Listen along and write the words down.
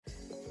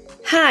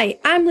Hi,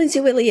 I'm Lindsay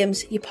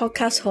Williams, your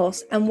podcast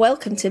host, and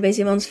welcome to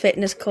Busy Mums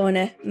Fitness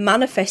Corner,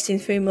 Manifesting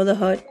Through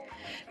Motherhood,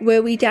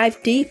 where we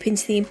dive deep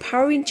into the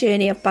empowering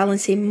journey of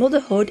balancing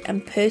motherhood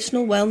and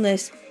personal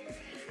wellness.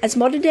 As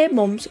modern day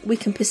mums, we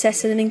can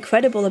possess an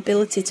incredible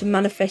ability to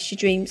manifest your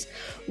dreams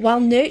while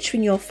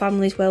nurturing your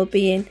family's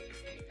well-being.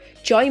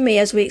 Join me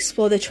as we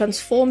explore the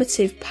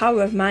transformative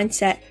power of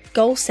mindset,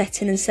 goal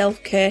setting and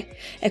self-care,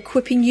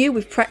 equipping you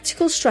with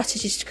practical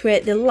strategies to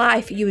create the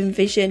life you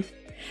envision.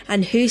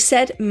 And who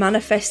said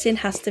manifesting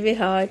has to be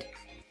hard?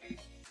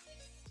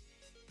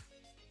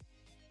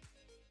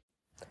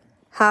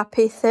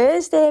 Happy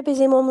Thursday,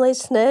 Busy Mum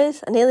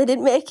listeners. I nearly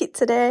didn't make it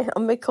today.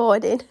 I'm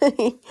recording.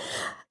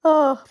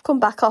 I've come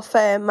back off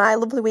my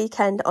lovely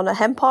weekend on a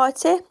hen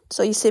party.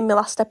 So you've seen my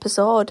last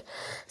episode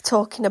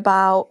talking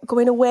about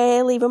going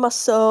away, leaving my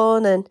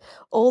son and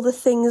all the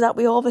things that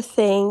we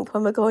overthink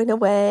when we're going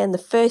away, and the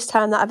first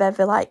time that I've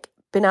ever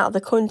been out of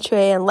the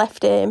country and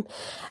left him.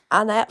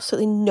 And I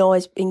absolutely know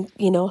he's been,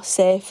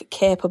 safe,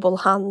 capable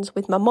hands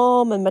with my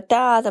mum and my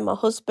dad and my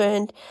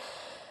husband.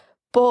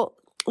 But,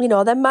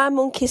 then my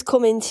monkeys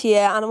come into you,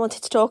 and I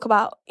wanted to talk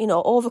about,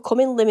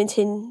 overcoming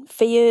limiting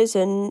fears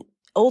and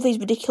all these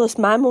ridiculous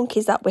mind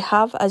monkeys that we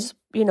have as,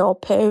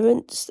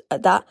 parents,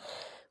 that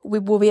we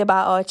worry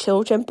about our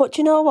children. But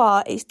you know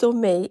what? It's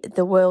done me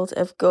the world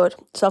of good.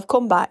 So I've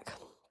come back.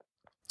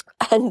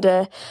 And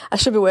I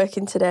should be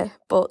working today,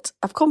 but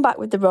I've come back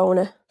with the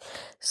Rona.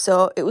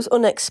 So it was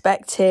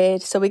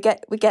unexpected. So we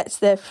get to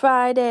there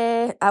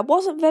Friday. I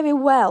wasn't very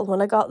well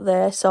when I got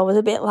there, so I was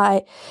a bit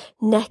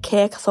neck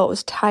ache. I thought I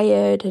was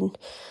tired.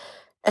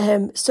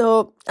 And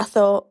so I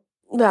thought,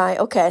 right,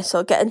 okay,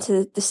 so get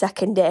into the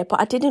second day. But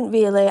I didn't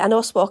really, I know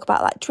I spoke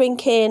about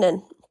drinking,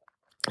 and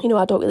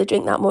I don't really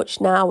drink that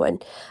much now.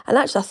 And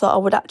actually I thought I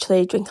would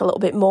actually drink a little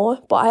bit more,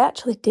 but I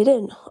actually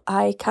didn't.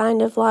 I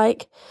kind of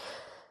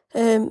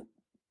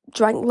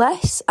drank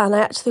less, and I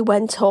actually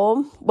went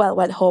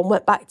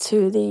back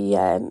to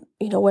the,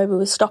 where we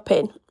were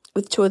stopping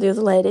with two of the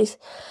other ladies,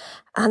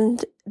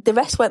 and the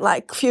rest went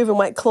a few of them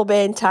went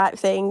clubbing type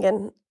thing,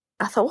 and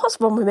I thought, what's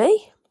wrong with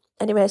me?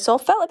 Anyway, so I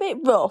felt a bit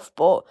rough,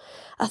 but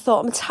I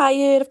thought, I'm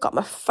tired, I've got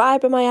my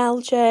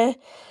fibromyalgia,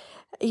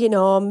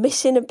 I'm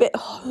missing a bit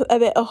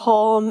of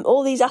home,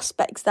 all these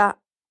aspects that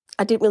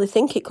I didn't really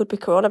think it could be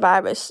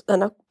coronavirus,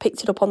 and I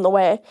picked it up on the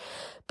way.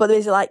 But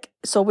there's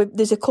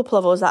there's a couple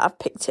of us that have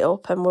picked it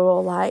up, and we're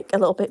all a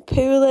little bit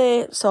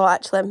poorly. So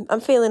actually, I'm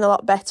feeling a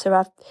lot better.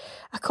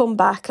 I come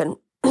back, and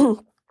I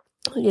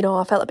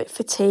felt a bit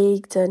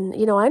fatigued, and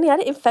I only had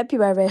it in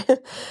February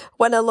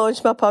when I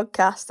launched my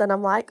podcast, and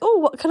I'm oh,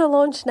 what can I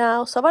launch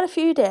now? So I've had a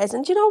few days,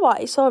 and do you know what?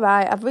 It's all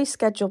right. I've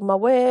rescheduled my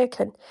work,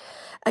 and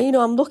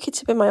I'm lucky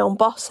to be my own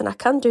boss, and I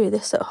can do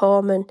this at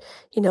home, and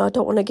I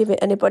don't want to give it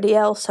anybody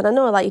else. And I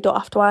know you don't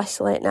have to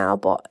isolate now,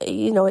 but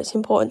it's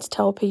important to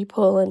tell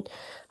people, and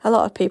a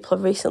lot of people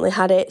have recently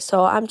had it.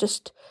 So I'm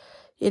just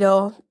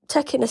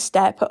taking a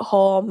step at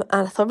home,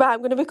 and I thought, right, I'm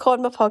going to record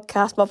my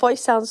podcast. My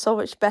voice sounds so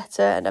much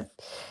better, and I've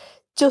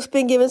just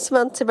been given some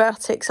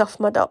antibiotics off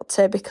my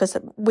doctor because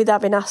with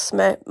having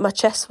asthma, my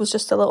chest was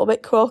just a little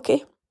bit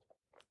croaky.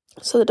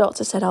 So the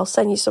doctor said, I'll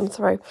send you some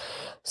through.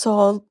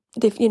 So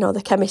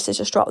the chemist has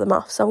just dropped them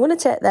off. So I'm going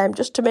to take them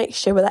just to make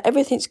sure that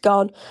everything's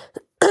gone.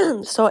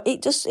 So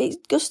it's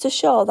just to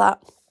show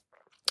that,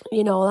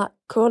 that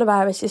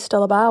coronavirus is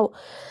still about.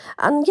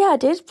 And yeah, I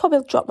did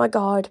probably drop my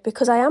guard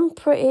because I am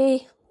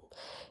pretty,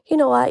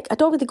 I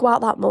don't really go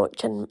out that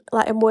much, and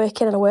I'm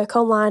working, and I work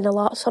online a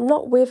lot. So I'm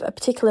not with a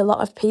particularly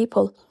lot of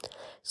people.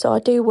 So I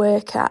do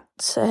work at,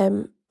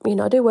 I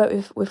do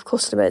work with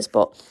customers,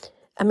 but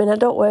I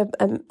don't wear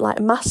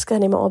a mask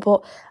anymore,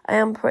 but I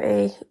am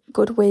pretty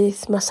good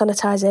with my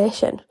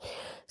sanitisation.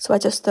 So I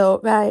just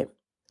thought, right,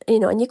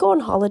 and you go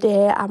on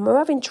holiday and we're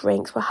having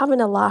drinks, we're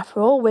having a laugh,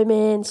 we're all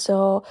women,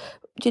 so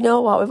do you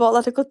know what, we've all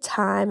had a good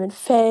time, and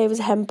Faye was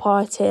a hen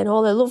party, and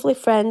all her lovely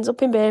friends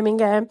up in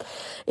Birmingham.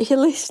 If you're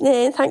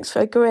listening, thanks for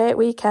a great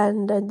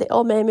weekend, and they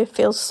all made me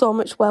feel so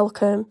much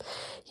welcome,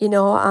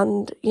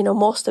 and,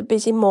 most are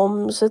busy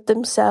mums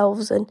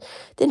themselves, and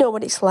they know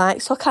what it's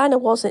like, so I kind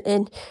of wasn't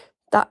in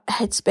that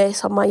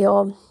headspace on my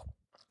own.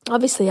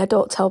 Obviously, I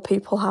don't tell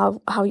people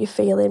how you're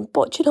feeling,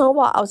 but do you know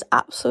what? I was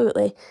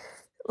absolutely,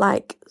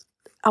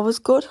 I was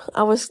good.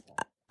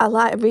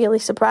 I really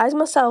surprised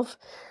myself.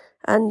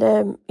 And,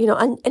 and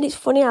it's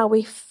funny how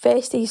we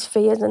face these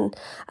fears, and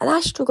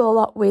I struggle a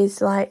lot with,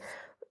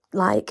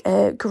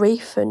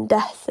 grief and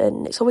death,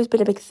 and it's always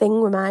been a big thing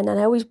with mine, and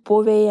I always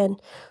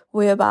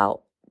worry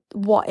about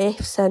what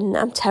ifs, and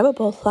I'm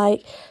terrible,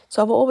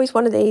 so I'm always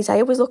one of these.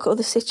 I always look at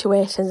other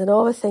situations and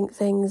overthink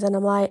things, and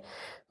I'm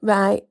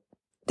right,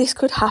 this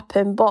could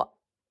happen, but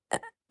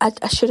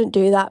I shouldn't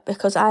do that,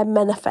 because I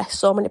manifest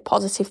so many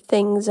positive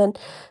things and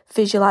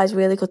visualise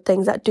really good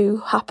things that do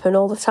happen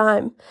all the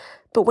time.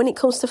 But when it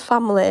comes to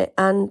family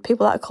and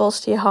people that are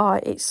close to your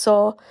heart, it's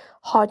so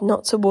hard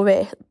not to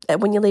worry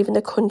when you're leaving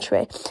the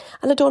country.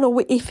 And I don't know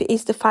if it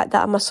is the fact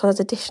that my son has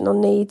additional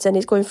needs and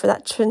he's going through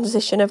that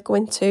transition of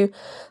going to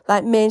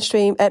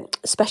mainstream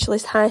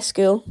specialist high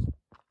school.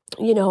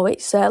 You know,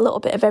 it's a little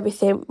bit of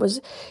everything.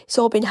 It's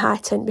all been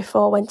heightened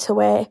before I went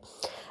away.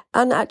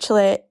 And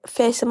actually,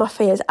 facing my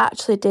fears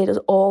actually did us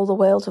all the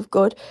world of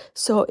good.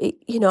 So,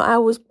 I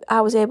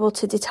was able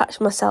to detach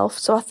myself.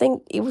 So I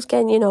think he was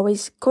getting,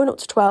 he's going up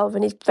to 12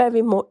 and he's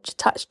very much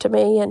attached to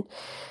me and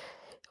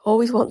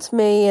always wants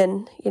me.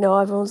 And,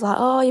 everyone's like,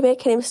 oh, you're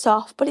making him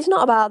soft. But it's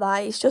not about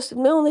that. He's just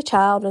my only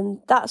child and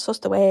that's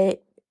just the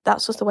way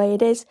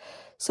it is.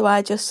 So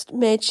I just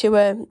made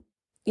sure,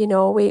 we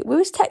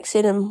was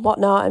texting and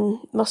whatnot and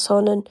my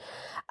son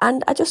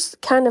and I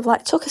just kind of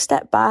like took a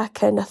step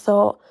back and I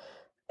thought,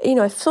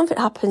 if something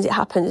happens, it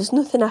happens. There's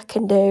nothing I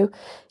can do.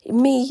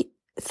 Me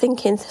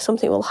thinking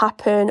something will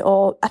happen,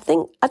 or I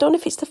don't know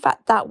if it's the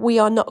fact that we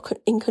are not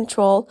in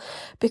control,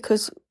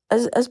 because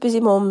as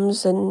busy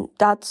mums and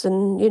dads,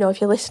 and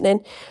if you're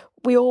listening,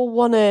 we all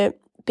want to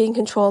be in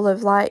control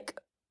of like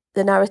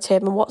the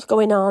narrative and what's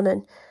going on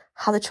and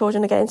how the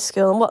children are getting to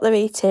school and what they're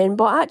eating.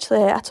 But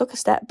actually, I took a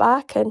step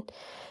back and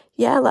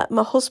let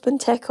my husband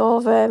take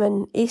over,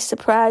 and he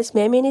surprised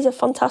me. I mean, he's a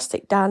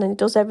fantastic dad and he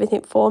does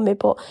everything for me,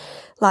 but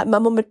like my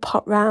mum had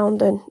popped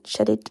round and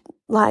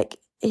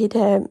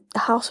the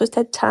house was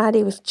dead tidy,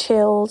 it was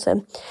chilled,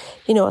 and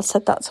I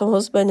said that to my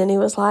husband and he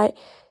was like,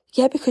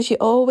 yeah, because you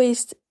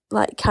always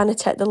like kind of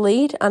take the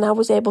lead, and I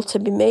was able to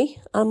be me.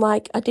 I'm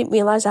like, I didn't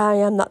realise I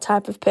am that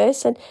type of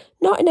person,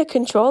 not in a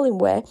controlling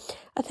way.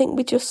 I think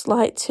we just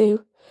like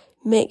to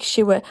make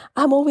sure.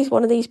 I'm always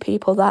one of these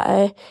people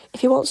that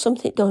if you want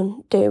something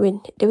done, do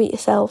it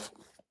yourself.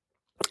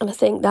 And I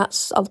think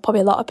that's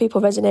probably a lot of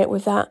people resonate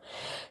with that.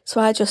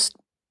 So I just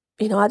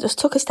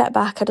took a step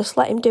back. I just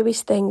let him do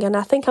his thing, and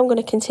I think I'm going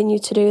to continue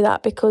to do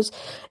that, because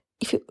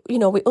if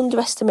we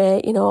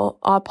underestimate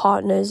our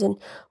partners and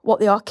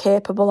what they are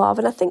capable of,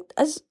 and I think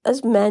as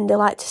men they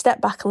like to step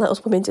back and let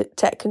us women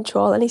take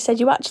control. And he said,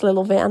 you actually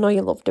love it, I know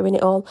you love doing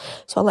it all,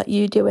 so I'll let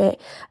you do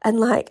it. And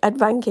like I'd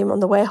rang him on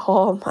the way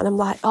home and I'm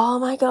like, oh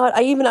my god,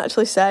 I even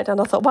actually said,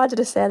 and I thought, why did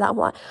I say that? I'm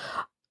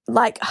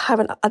like I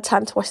haven't had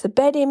time to wash the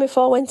bedding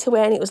before I went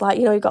away, and it was like,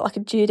 you've got like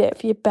a due date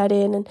for your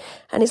bedding, and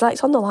he's like,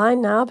 it's on the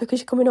line now because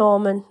you're coming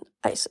home, and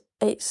it's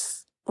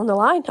on the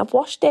line, I've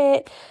washed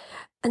it.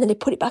 And then he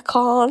put it back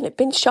on, he'd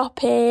been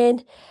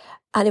shopping,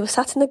 and he was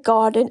sat in the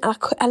garden,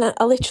 and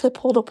I literally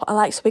pulled up,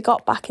 so we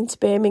got back into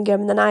Birmingham,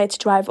 and then I had to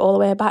drive all the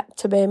way back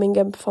to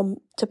Birmingham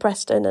to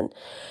Preston, and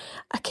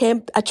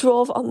I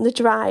drove on the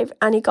drive,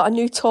 and he got a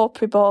new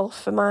topiary ball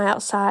for my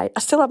outside. I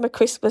still had my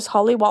Christmas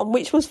holly one,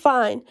 which was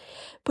fine,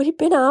 but he'd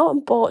been out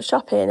and bought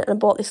shopping, and I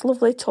bought this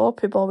lovely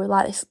topiary ball with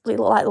like this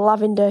little like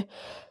lavender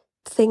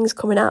things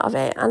coming out of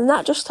it, and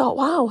that just thought,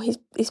 wow,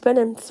 he's been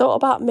and thought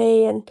about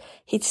me, and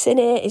he'd seen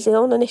it, his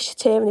own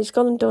initiative, and he's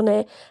gone and done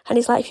it. And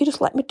he's like, if you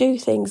just let me do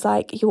things,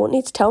 like you won't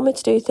need to tell me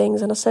to do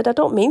things. And I said, I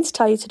don't mean to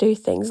tell you to do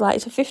things, like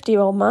it's a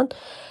 50-year-old man.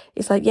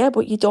 He's like, yeah,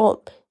 but you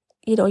don't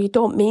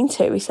mean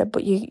to. He said,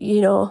 but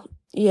you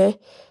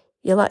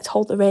like to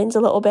hold the reins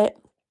a little bit.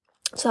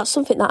 So that's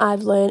something that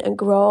I've learned and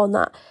grown,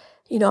 that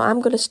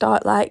I'm going to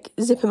start like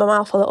zipping my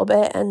mouth a little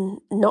bit and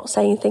not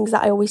saying things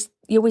that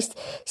you always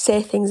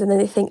say things and then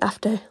they think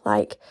after,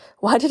 like,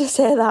 why did I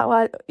say that?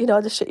 Why,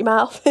 just shut your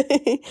mouth.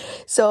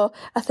 So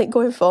I think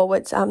going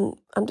forwards, I'm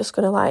just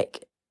going to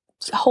like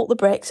hold the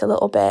brakes a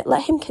little bit,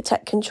 let him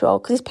take control,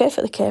 because he's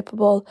perfectly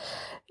capable.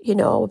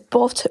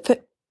 Both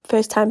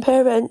first-time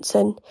parents,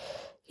 and,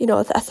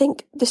 I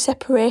think the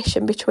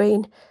separation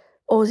between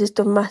us has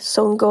done my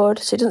son good,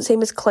 so he doesn't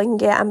seem as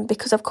clingy, and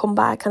because I've come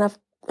back and I've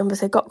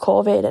obviously got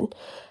COVID and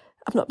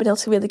I've not been able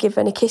to really give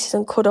any kisses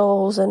and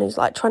cuddles, and he's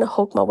like trying to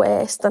hug my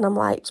waist, and I'm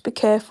like, just be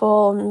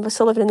careful. And we're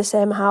still living in the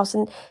same house,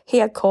 and he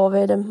had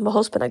COVID and my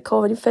husband had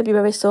COVID in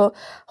February, so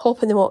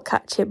hoping they won't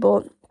catch it,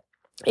 but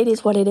it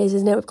is what it is,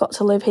 isn't it? We've got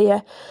to live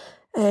here.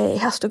 He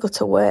has to go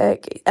to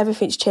work.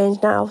 Everything's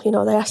changed now,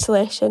 the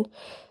isolation.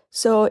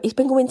 So he's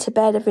been going to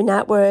bed every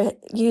night, where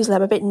usually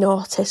I'm a bit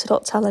naughty, so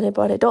don't tell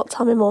anybody. Don't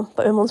tell my mum,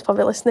 but my mum's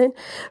probably listening.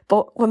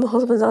 But when my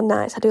husband's on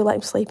nights, I do let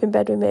him sleep in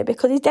bed with me,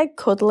 because he's dead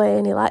cuddly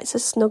and he likes to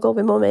snuggle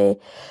with mummy.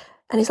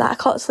 And he's like, I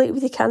can't sleep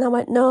with you, can I? I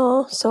went,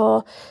 no.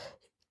 So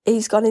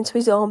he's gone into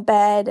his own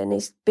bed and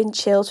he's been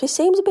chilled. So he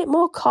seems a bit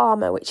more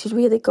calmer, which is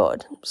really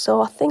good.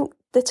 So I think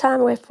the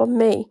time away from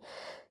me,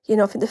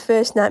 I think the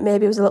first night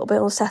maybe was a little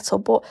bit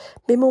unsettled, but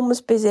my mum was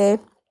busy.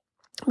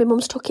 My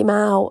mum's took him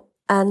out,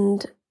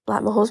 and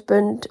like my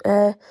husband,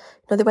 they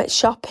went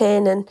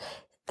shopping and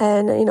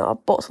I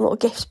bought some little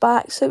gifts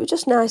back. So it was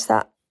just nice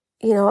that,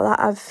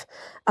 that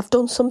I've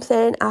done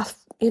something. I've,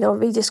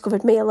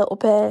 rediscovered me a little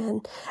bit,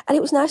 and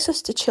it was nice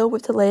just to chill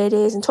with the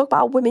ladies and talk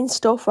about women's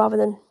stuff rather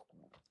than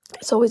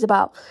it's always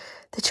about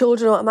the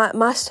children.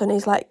 My son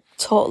is like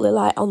totally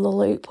like on the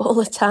loop all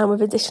the time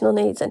with additional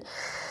needs, and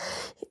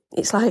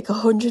it's like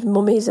 100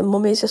 mummies, and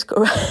mummies just go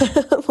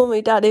around,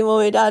 mummy, daddy,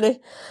 and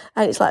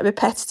it's like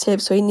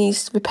repetitive, so he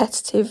needs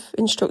repetitive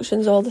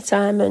instructions all the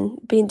time, and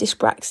being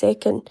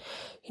dyspraxic and,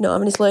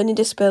 having his learning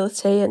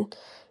disability, and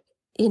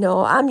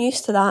I'm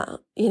used to that,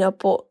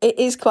 but it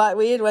is quite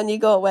weird when you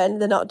go away and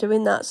they're not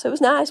doing that. So it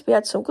was nice. We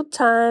had some good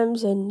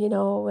times and,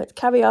 went to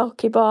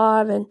karaoke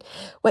bar and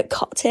went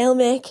cocktail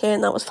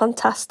making. That was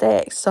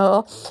fantastic.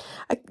 So,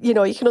 you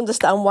can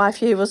understand why a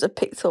few of us have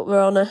picked up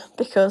Rona,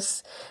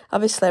 because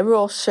obviously we're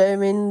all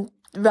sharing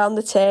around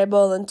the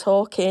table and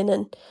talking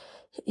and,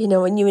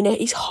 and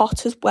it's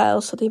hot as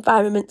well, so the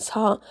environment's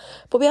hot.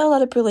 But we all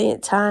had a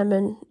brilliant time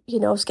and,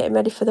 I was getting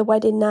ready for the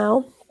wedding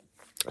now.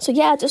 So,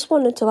 yeah, I just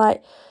wanted to,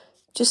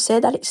 just say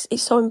that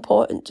it's so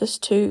important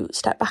just to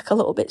step back a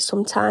little bit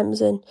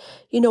sometimes. And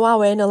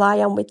how anal I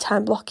am with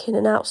time blocking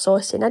and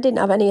outsourcing. I didn't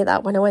have any of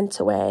that when I went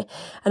away.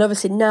 And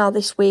obviously now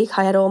this week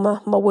I had all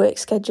my work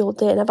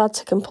scheduled in. I've had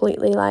to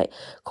completely a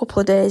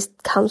couple of days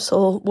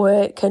cancel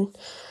work and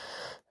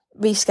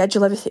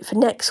reschedule everything for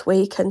next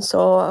week. And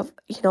so,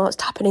 it's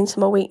tapping into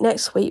my week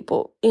next week.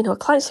 But,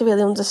 clients are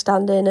really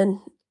understanding and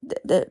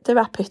they're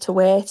happy to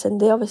wait, and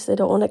they obviously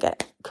don't want to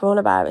get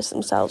coronavirus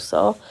themselves.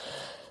 So,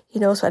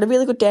 so I had a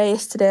really good day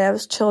yesterday. I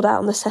was chilled out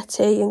on the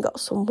settee and got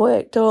some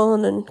work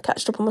done and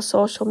catched up on my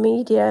social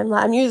media. And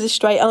I'm usually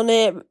straight on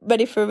it,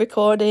 ready for a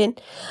recording.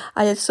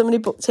 I had somebody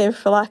booked in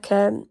for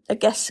a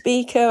guest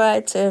speaker. I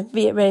had to have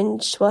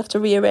to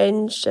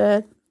rearrange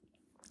a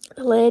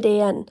lady.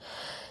 And,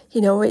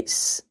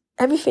 it's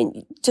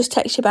everything just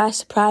takes you by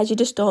surprise. You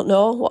just don't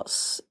know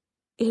what's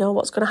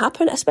going to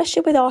happen,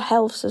 especially with our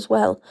healths as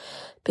well.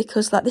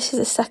 Because this is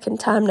the second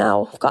time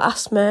now I've got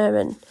asthma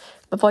and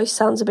my voice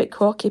sounds a bit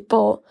croaky,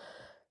 but,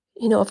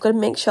 I've got to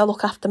make sure I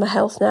look after my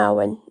health now.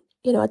 And,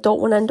 I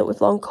don't want to end up with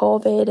long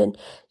COVID. And,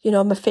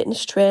 I'm a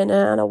fitness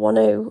trainer and I want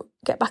to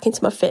get back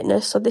into my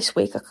fitness. So this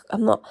week I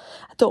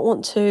don't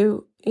want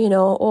to,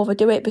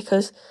 overdo it,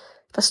 because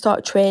if I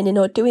start training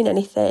or doing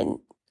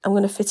anything, I'm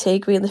going to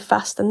fatigue really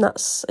fast. And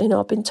that's,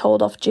 I've been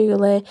told off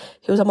Julie,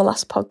 who was on my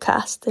last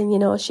podcast, and,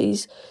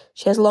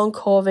 she has long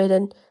COVID,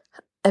 and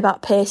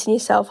about pacing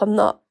yourself. I'm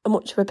not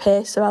much of a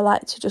pacer. I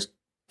like to just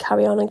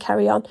carry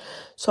on.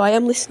 So I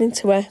am listening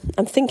to her.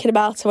 I'm thinking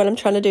about her when I'm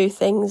trying to do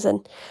things,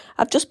 and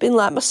I've just been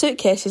my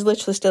suitcase is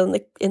literally still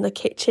in the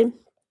kitchen.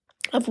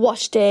 I've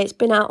washed it. It's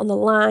been out on the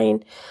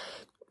line.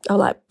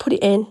 I'll put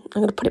it in.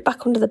 I'm going to put it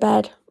back under the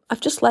bed.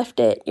 I've just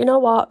left it. You know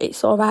what?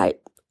 It's all right.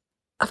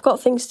 I've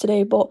got things to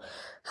do, but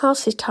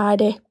house is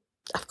tidy.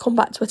 I've come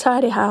back to a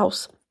tidy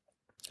house.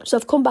 So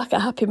I've come back a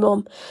happy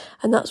mum,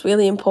 and that's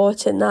really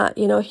important that,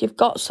 if you've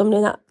got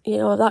somebody that,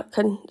 that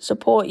can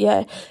support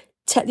you,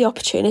 take the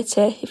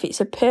opportunity. If it's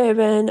a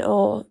parent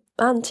or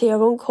auntie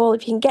or uncle,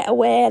 if you can get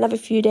away and have a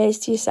few days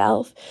to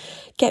yourself,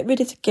 get rid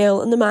of the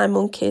guilt and the mind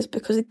monkeys,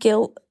 because the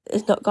guilt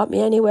has not got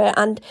me anywhere.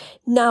 And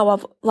now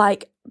I've,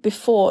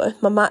 before,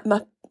 my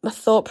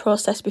thought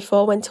process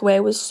before I went away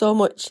was so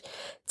much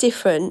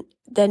different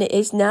than it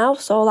is now.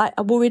 So I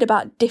worried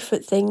about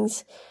different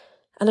things.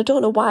 And I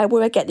don't know why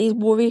I get these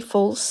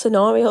worryful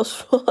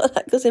scenarios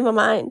that goes in my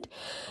mind.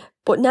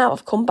 But now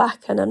I've come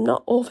back and I'm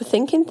not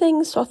overthinking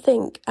things. So I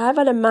think I've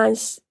had a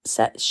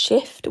mindset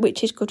shift,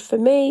 which is good for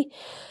me.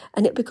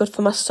 And it'll be good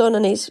for my son.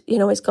 And he's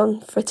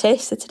gone for a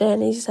taster today,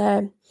 and he's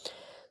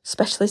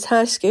specialist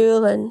high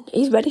school, and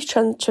he's ready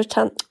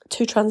to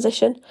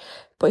transition.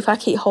 But if I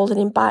keep holding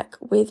him back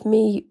with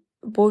me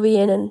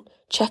worrying and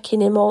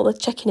checking in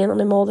on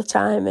him all the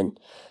time, and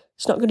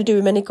it's not going to do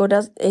him any good,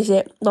 is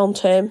it, long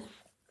term?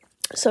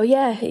 So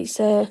yeah, it's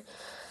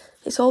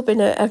all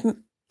been a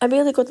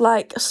really good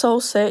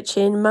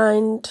soul-searching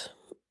mind,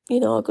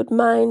 a good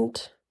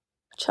mind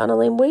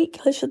channeling week,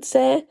 I should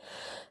say.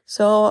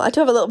 So I do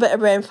have a little bit of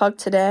brain fog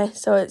today.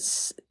 So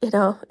it's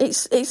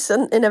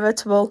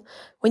inevitable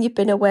when you've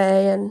been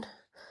away,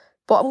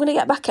 but I'm going to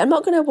get back. I'm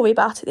not going to worry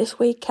about it this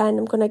weekend.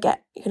 I'm going to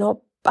get,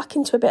 back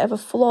into a bit of a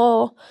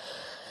flow.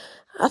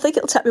 I think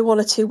it'll take me 1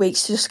 or 2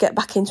 weeks to just get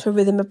back into a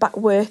rhythm of back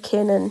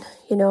working and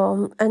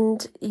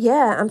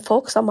I'm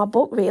focused on my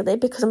book really,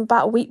 because I'm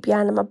about a week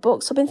behind on my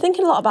book. So I've been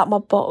thinking a lot about my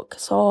book.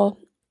 So,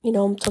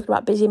 I'm talking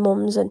about busy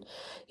mums and,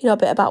 a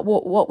bit about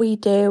what we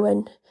do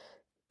and,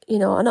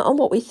 and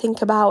what we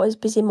think about as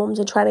busy mums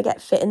and trying to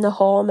get fit in the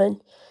home and,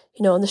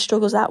 and the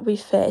struggles that we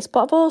face.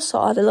 But I've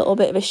also had a little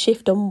bit of a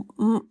shift on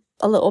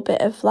a little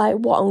bit of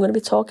what I'm going to be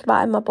talking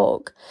about in my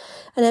book.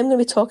 And I'm going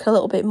to be talking a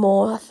little bit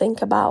more, I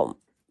think, about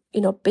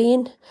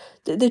being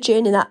the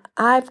journey that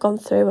I've gone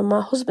through and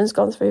my husband's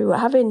gone through,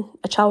 having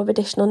a child with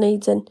additional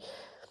needs, and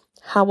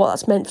what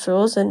that's meant for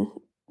us, and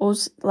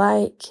us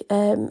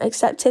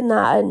accepting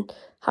that and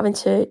having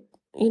to,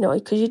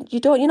 because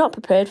you're not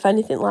prepared for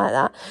anything like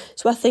that.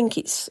 So I think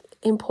it's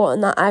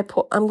important that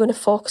I'm going to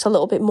focus a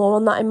little bit more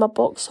on that in my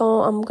book.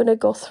 So I'm going to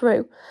go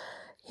through,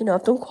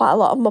 I've done quite a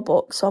lot of my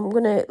book, so I'm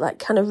going to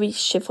kind of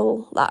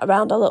reshuffle that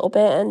around a little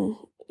bit, and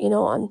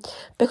and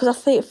because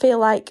I feel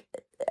like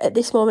at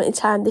this moment in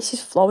time, this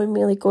is flowing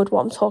really good,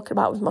 what I'm talking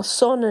about with my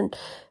son and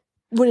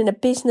running a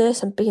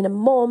business and being a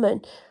mum,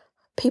 and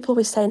people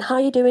were saying, how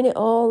are you doing it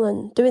all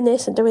and doing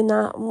this and doing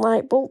that? I'm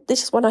like, well,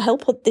 this is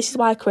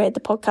why I created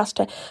the podcast,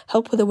 to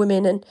help other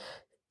women. And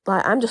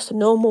I'm just a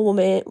normal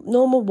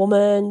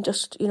woman,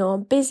 just,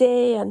 I'm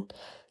busy and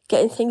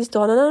getting things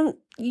done. And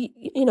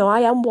I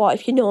am what,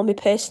 if you know me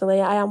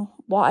personally, I am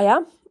what I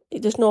am.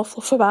 There's no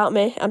fluff about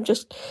me. I'm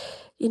just,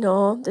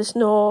 there's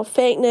no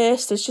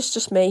fakeness. There's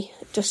just me,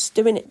 just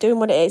doing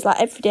what it is.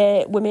 Like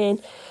everyday women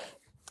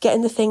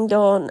getting the thing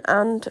done,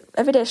 and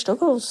everyday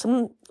struggles.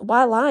 And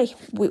why lie?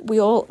 We're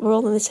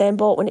all in the same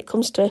boat when it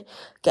comes to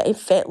getting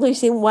fit,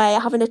 losing weight,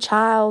 having a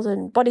child,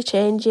 and body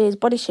changes,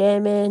 body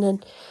shaming,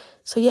 and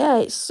so yeah,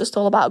 it's just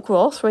all about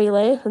growth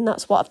really, and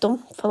that's what I've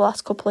done for the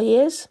last couple of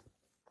years.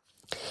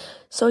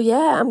 So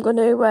yeah, I'm going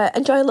to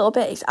enjoy a little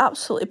bit. It's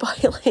absolutely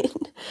boiling,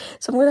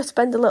 so I'm going to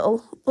spend a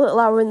little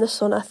hour in the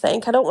sun. I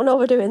think I don't want to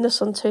overdo it in the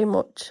sun too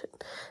much.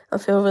 I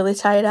feel really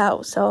tired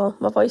out, so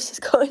my voice is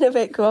going a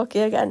bit croaky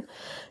again.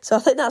 So I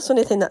think that's the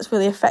only thing that's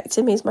really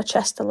affecting me is my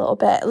chest a little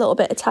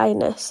bit of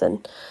tiredness.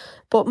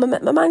 But my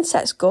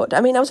mindset's good. I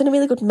mean, I was in a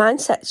really good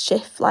mindset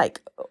shift, like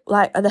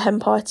at the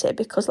hen party,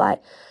 because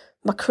like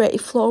my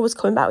creative flow was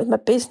coming back with my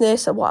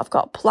business and what I've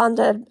got planned.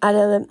 I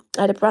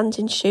had a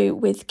branding shoot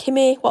with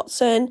Kimmy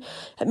Watson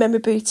at Memory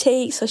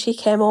Boutique, so she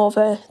came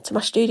over to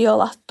my studio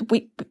last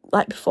week,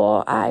 like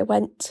before I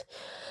went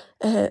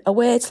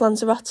away to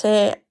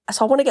Lanzarote.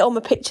 So I want to get all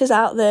my pictures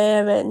out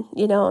there and,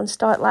 and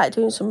start like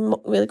doing some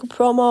really good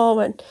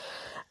promo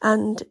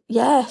and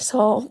yeah,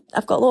 so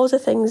I've got loads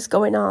of things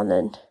going on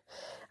and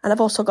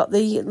I've also got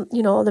the,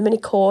 the mini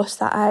course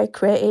that I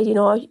created,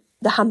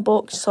 the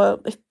handbook.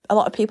 So if a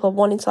lot of people are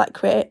wanting to like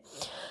create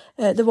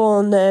their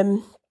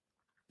own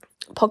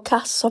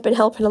podcasts, so I've been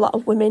helping a lot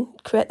of women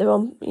create their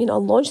own,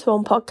 launch their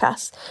own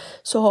podcasts.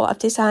 So I've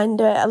designed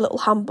a little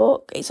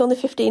handbook. It's only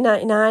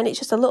 $15.99. It's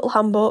just a little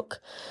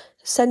handbook.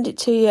 Send it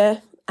to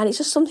you. And it's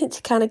just something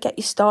to kind of get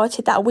you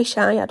started that I wish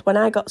I had when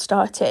I got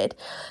started.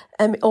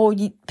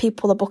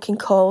 People are booking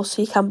calls,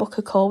 so you can book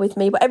a call with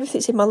me. But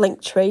everything's in my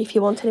link tree if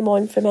you want any more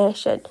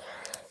information,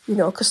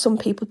 because some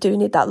people do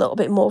need that little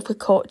bit more for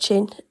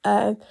coaching.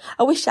 I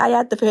wish I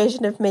had the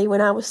version of me when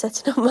I was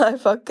setting up my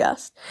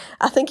podcast.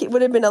 I think it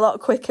would have been a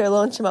lot quicker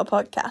launching my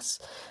podcast.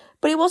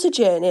 But it was a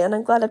journey and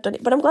I'm glad I've done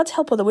it. But I'm glad to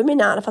help other women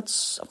out.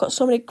 I've got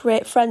so many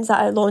great friends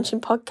that are launching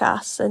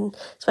podcasts, and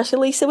especially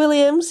Lisa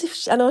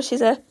Williams. I know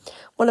she's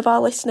one of our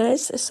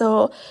listeners.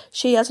 So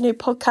she has a new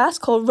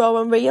podcast called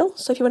Raw and Real.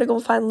 So if you want to go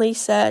and find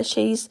Lisa,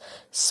 she's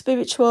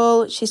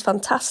spiritual, she's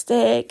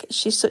fantastic,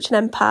 she's such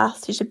an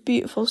empath, she's a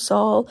beautiful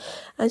soul,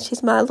 and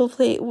she's my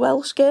lovely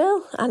Welsh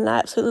girl, and I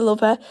absolutely love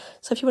her.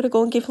 So if you want to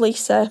go and give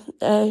Lisa,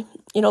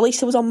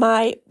 Lisa was on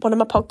one of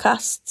my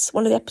podcasts,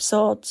 one of the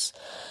episodes,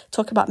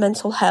 talking about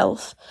mental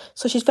health.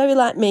 So she's very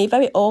like me,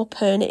 very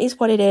open, it is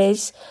what it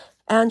is,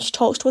 and she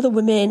talks to other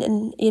women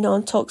and,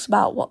 and talks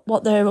about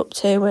what they're up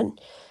to and,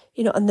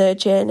 and their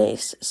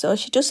journeys. So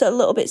she does it a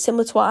little bit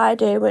similar to what I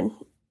do and,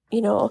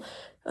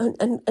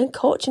 and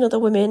coaching other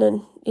women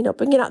and,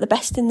 bringing out the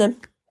best in them.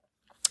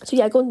 So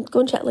yeah, go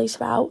and check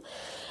Lisa out.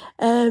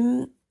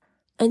 And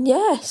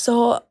yeah,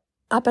 so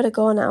I better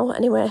go now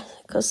anyway,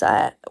 because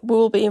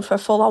we'll be in for a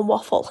full-on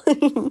waffle.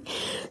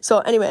 So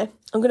anyway,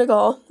 I'm going to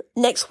go.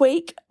 Next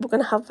week, we're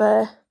going to have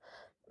a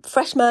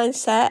fresh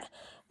mindset.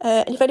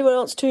 And if anyone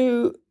wants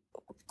to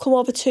come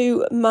over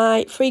to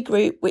my free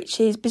group, which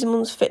is Busy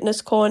Mums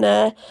Fitness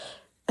Corner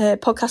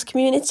podcast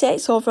community,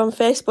 it's over on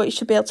Facebook. You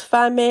should be able to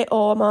find me,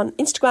 or I'm on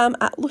Instagram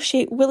at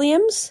Lushy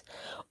Williams.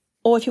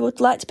 Or if you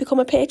would like to become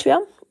a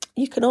Patreon,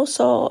 you can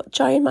also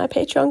join my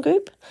Patreon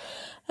group.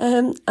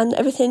 And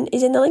everything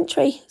is in the link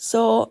tree.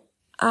 So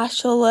I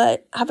shall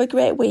have a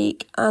great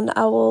week and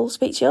I will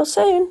speak to you all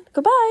soon.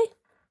 Goodbye.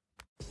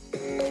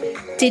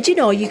 Did you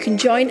know you can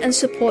join and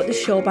support the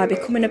show by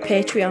becoming a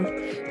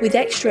Patreon with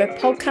extra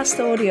podcast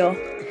audio,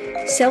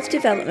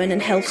 self-development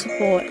and health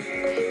support?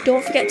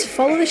 Don't forget to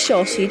follow the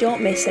show so you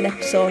don't miss an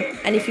episode.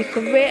 And if you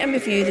could rate and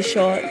review the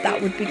show,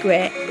 that would be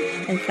great.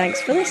 And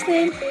thanks for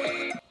listening.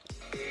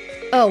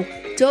 Oh,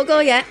 don't go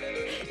yet.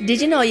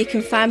 Did you know you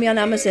can find me on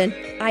Amazon?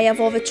 I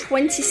have over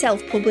 20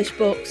 self-published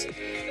books.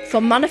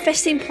 From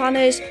manifesting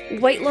planners,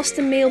 weight loss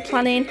and meal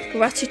planning,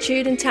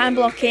 gratitude and time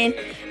blocking,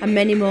 and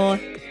many more.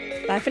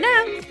 Bye for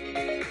now.